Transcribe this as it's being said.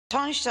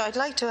Taoiseach, I'd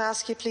like to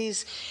ask you,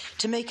 please,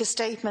 to make a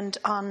statement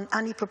on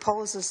any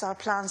proposals or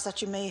plans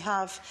that you may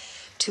have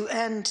to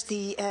end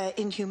the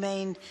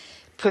inhumane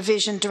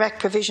direct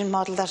provision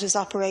model that is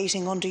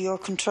operating under your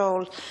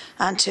control,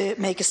 and to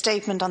make a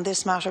statement on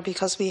this matter,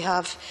 because we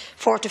have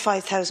 4,000 to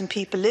 5,000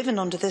 people living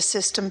under this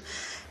system,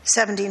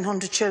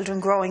 1,700 children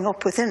growing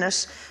up within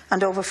it,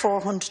 and over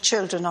 400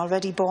 children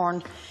already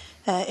born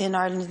in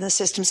Ireland in the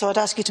system. So I'd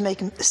ask you to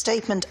make a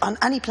statement on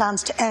any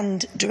plans to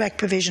end direct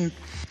provision.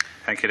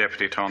 Thank you,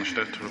 Deputy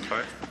Taoiseach, to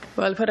reply.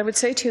 Well, what I would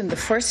say to you in the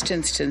first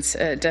instance,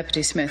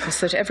 Deputy Smith, is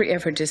that every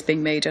effort is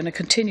being made on a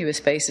continuous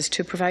basis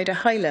to provide a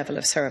high level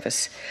of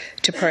service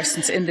to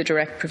persons in the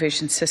direct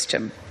provision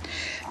system.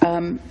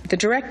 The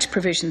direct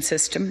provision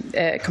system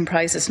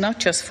comprises not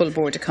just full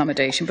board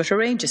accommodation, but a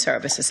range of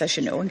services, as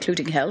you know,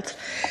 including health,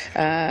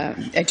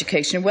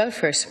 education and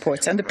welfare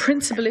supports. And the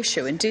principal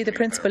issue, indeed the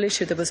principal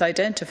issue that was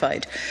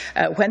identified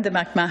when the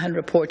McMahon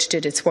report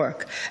did its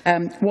work,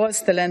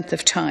 was the length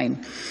of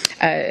time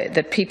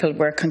that people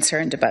were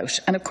concerned about.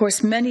 And of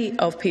course, many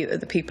of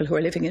the people who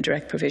are living in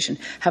direct provision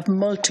have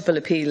multiple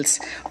appeals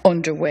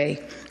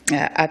underway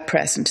at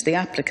present. The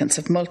applicants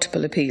have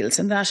multiple appeals,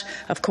 and that,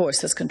 of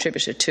course, has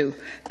contributed to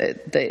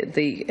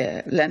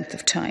the length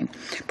of time.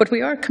 But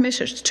we are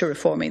committed to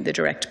reforming the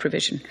direct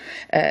provision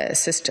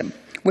system,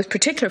 with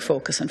particular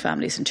focus on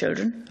families and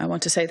children. I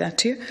want to say that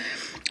to you.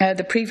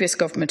 The previous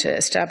government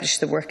established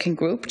the working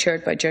group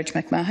chaired by Judge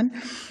McMahon.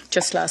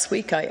 Just last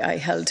week I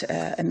held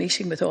a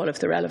meeting with all of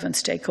the relevant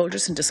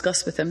stakeholders and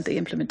discussed with them the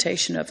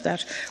implementation of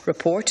that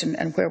report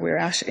and where we're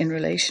at in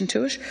relation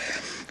to it.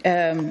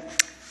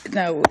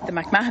 Now, the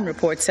McMahon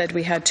report said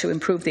we had to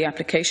improve the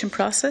application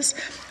process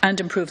and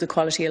improve the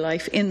quality of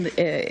life in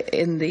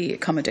the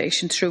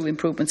accommodation through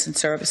improvements in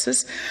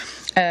services.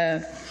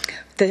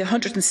 The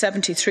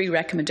 173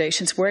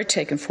 recommendations were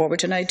taken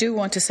forward, and I do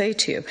want to say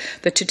to you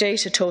that to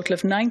date a total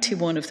of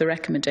 91 of the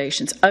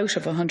recommendations out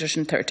of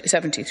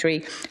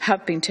 173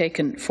 have been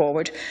taken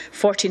forward.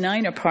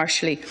 49 are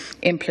partially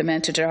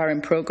implemented or are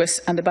in progress,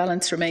 and the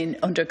balance remain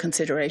under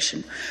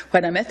consideration.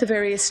 When I met the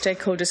various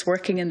stakeholders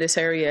working in this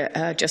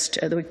area just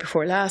the week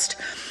before last,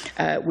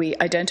 we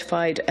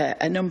identified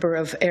a number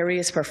of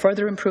areas where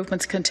further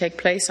improvements can take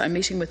place. I'm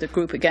meeting with the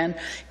group again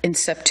in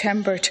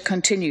September to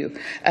continue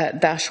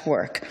that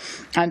work.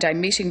 And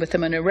I'm meeting with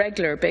them on a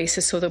regular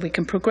basis so that we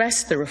can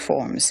progress the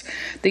reforms.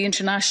 The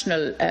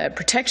International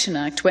Protection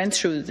Act went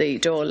through the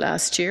Dáil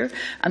last year,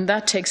 and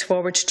that takes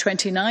forward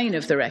 29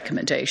 of the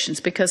recommendations,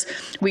 because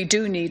we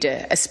do need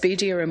a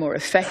speedier and more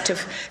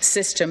effective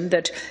system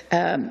that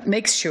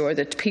makes sure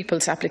that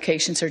people's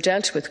applications are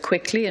dealt with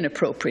quickly and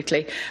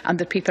appropriately, and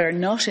that people are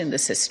not in the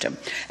system.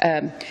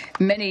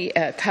 Many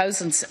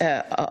thousands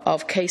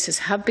of cases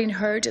have been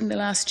heard in the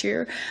last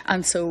year,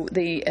 and so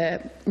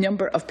the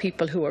number of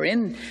people who are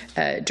in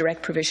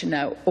direct provision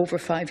now over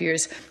 5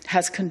 years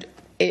has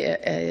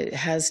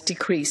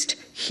decreased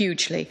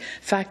hugely. In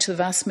fact, the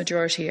vast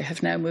majority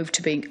have now moved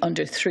to being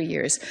under 3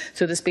 years.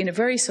 So there's been a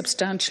very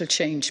substantial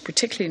change,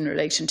 particularly in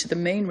relation to the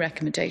main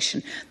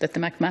recommendation that the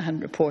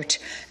McMahon report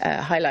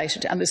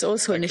highlighted. And there's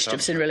also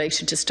initiatives in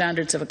relation to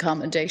standards of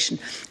accommodation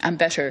and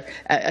better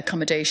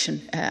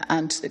accommodation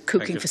and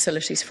cooking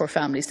facilities for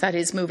families. That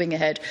is moving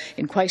ahead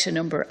in quite a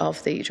number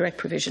of the direct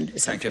provision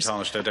centres. Thank you,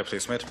 Taoiseach. Deputy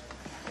Smith.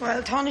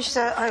 Well,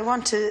 Taoiseach, I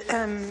want to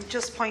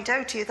just point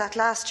out to you that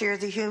last year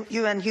the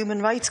UN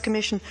Human Rights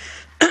Commission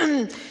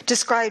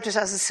described it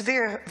as a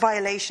severe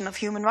violation of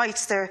human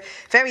rights. They're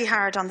very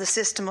hard on the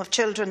system of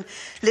children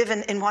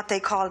living in what they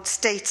called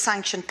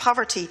state-sanctioned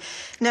poverty.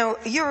 Now,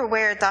 you're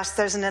aware that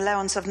there's an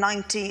allowance of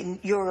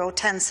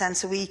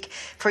 €19.10 a week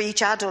for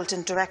each adult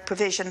in direct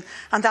provision,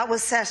 and that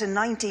was set in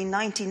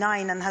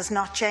 1999 and has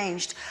not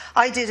changed.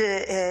 I did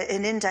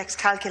an index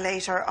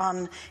calculator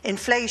on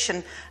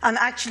inflation, and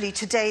actually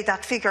today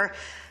that figure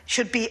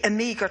should be a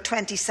meagre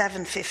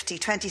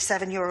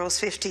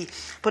 €27.50.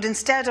 But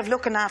instead of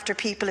looking after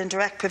people in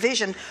direct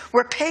provision,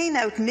 we're paying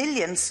out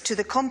millions to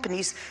the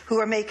companies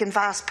who are making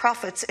vast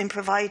profits in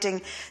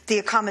providing the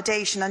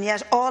accommodation. And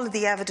yet all of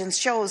the evidence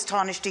shows,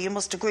 Taoiseach, you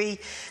must agree,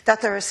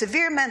 that there are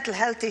severe mental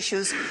health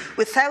issues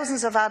with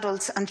thousands of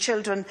adults and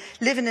children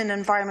living in an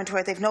environment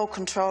where they've no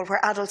control,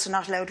 where adults are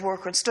not allowed to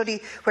work or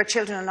study, where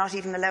children are not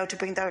even allowed to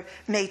bring their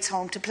mates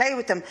home to play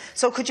with them.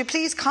 So could you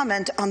please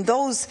comment on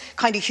those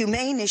kind of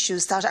humane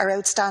issues that are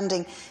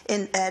outstanding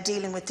in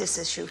dealing with this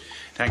issue?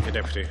 Thank you,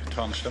 Deputy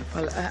Taoiseach.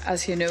 Well,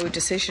 as you know, a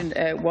decision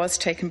was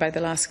taken by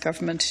the last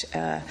government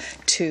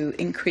to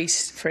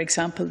increase, for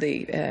example,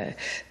 the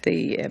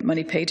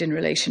money paid in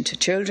relation to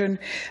children,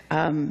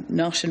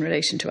 not in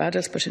relation to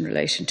adults, but in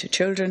relation to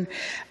children.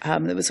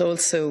 There was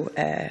also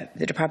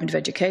the Department of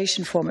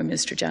Education, former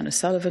Minister Janice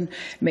Sullivan,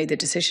 made the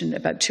decision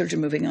about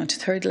children moving on to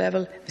third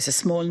level. It was a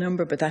small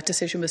number, but that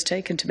decision was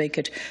taken to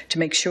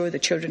make sure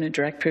that children in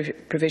direct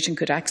provision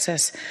could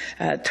access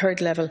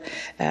third level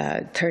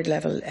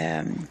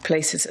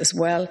places as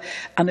well.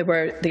 And there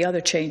were the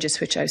other changes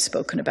which I've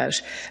spoken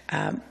about.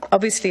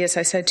 Obviously, as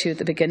I said to you at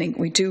the beginning,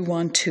 we do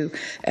want to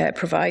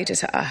provide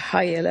a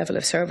high level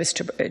of service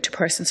to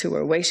persons who are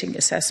awaiting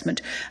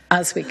assessment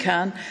as we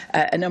can.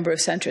 A number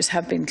of centres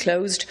have been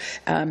closed.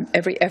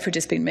 Every effort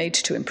has been made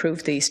to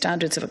improve the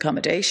standards of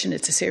accommodation.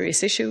 It's a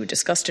serious issue. We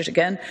discussed it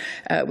again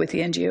with the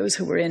NGOs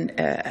who were in,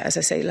 as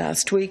I say,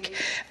 last week.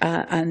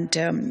 And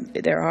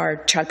there are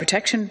child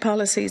protection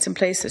policies in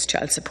place, there's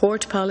child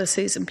support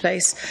policies in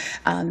place,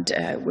 and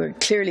we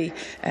clearly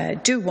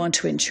do want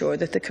to ensure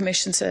that the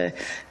Commissions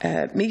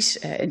meet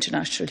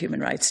international human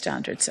rights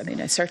standards. I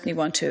mean, I certainly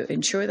want to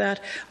ensure that.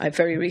 I've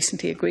very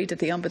recently agreed that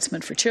the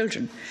Ombudsman for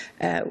Children,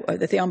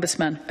 that the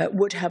Ombudsman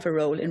would have a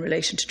role in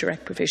relation to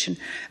direct provision,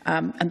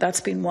 and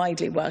that's been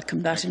widely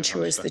welcomed. That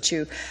ensures that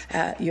you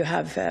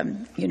have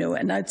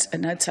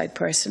an outside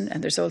person,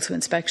 and there's also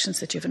inspections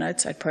that you have an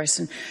outside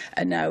person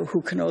now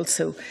who can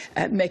also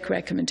make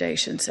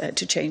recommendations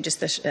to changes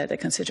that they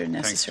consider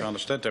necessary.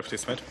 Thanks, Deputy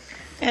Smith.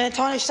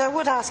 Taoiseach, I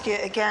would ask you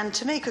again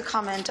to make a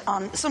comment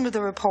on some of the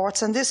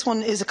reports, and this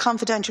one is a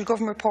confidential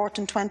government report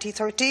in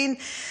 2013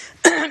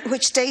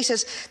 which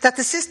stated that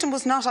the system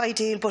was not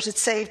ideal but it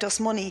saved us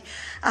money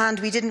and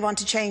we didn't want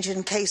to change it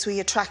in case we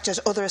attracted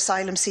other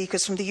asylum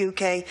seekers from the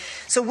UK.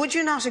 So would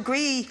you not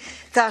agree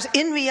that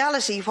in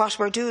reality what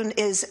we're doing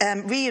is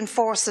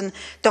reinforcing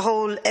the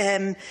whole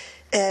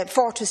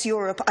Fortress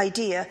Europe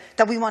idea,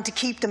 that we want to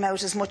keep them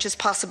out as much as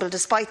possible,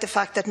 despite the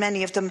fact that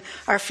many of them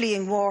are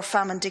fleeing war,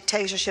 famine,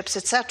 dictatorships,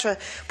 etc.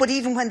 But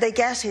even when they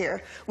get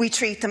here, we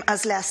treat them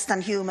as less than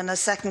human, as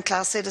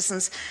second-class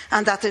citizens,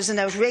 and that there's an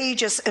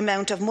outrageous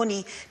amount of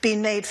money being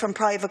made from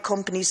private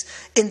companies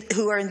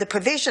who are in the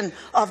provision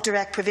of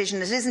direct provision.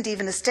 It isn't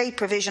even a state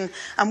provision,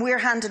 and we're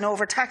handing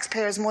over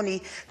taxpayers'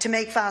 money to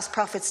make vast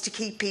profits to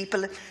keep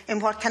people in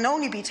what can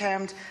only be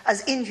termed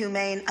as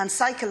inhumane and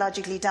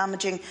psychologically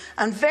damaging,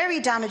 and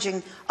very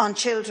damaging on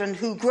children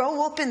who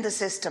grow up in the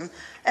system.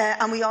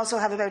 And we also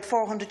have about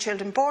 400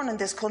 children born in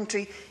this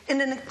country in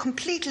a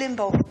complete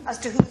limbo as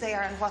to who they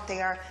are and what they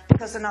are,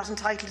 because they're not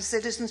entitled to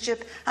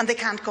citizenship and they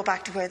can't go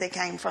back to where they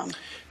came from.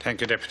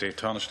 Thank you, Deputy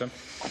Taoiseach.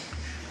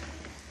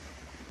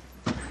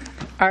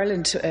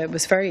 Ireland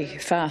was very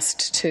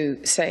fast to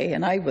say,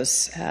 and I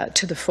was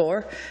to the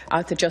fore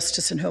at the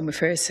Justice and Home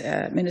Affairs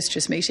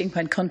Ministers' meeting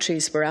when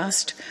countries were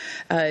asked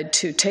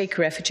to take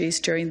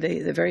refugees during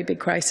the very big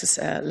crisis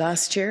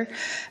last year.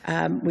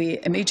 We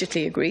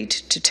immediately agreed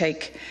to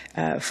take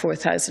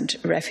 4,000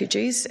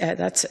 refugees.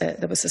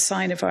 That was a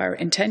sign of our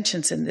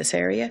intentions in this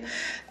area.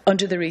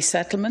 Under the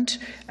resettlement,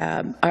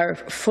 our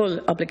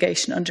full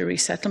obligation under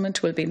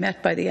resettlement will be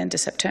met by the end of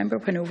September,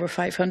 when over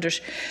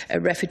 500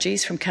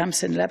 refugees from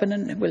camps in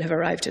Lebanon will have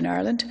arrived in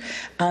Ireland.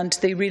 And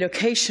the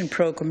relocation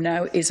programme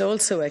now is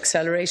also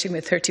accelerating,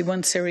 with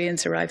 31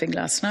 Syrians arriving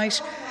last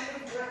night.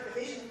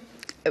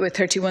 With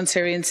 31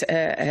 Syrians,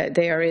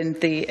 they are in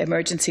the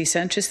emergency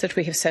centres that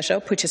we have set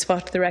up, which is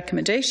what the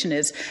recommendation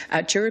is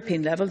at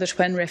European level, that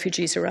when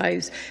refugees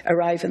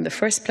arrive in the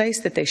first place,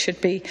 that they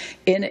should be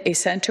in a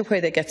centre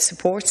where they get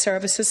support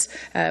services,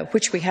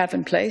 which we have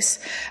in place.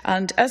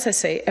 And as I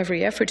say,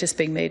 every effort is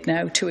being made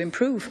now to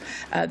improve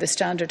the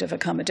standard of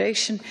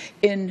accommodation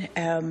in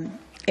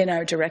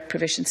our direct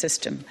provision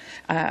system.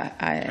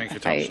 I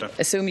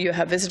assume you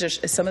have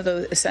visited some of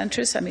those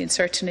centres. I mean,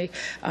 certainly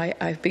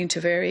I've been to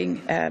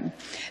varying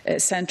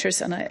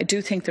centres, and I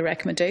do think the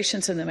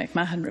recommendations in the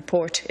McMahon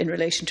report in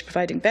relation to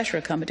providing better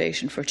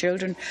accommodation for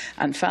children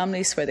and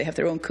families where they have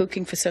their own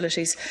cooking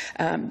facilities,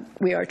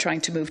 we are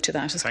trying to move to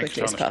that as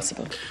quickly as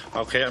possible.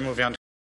 Okay, I'm moving on.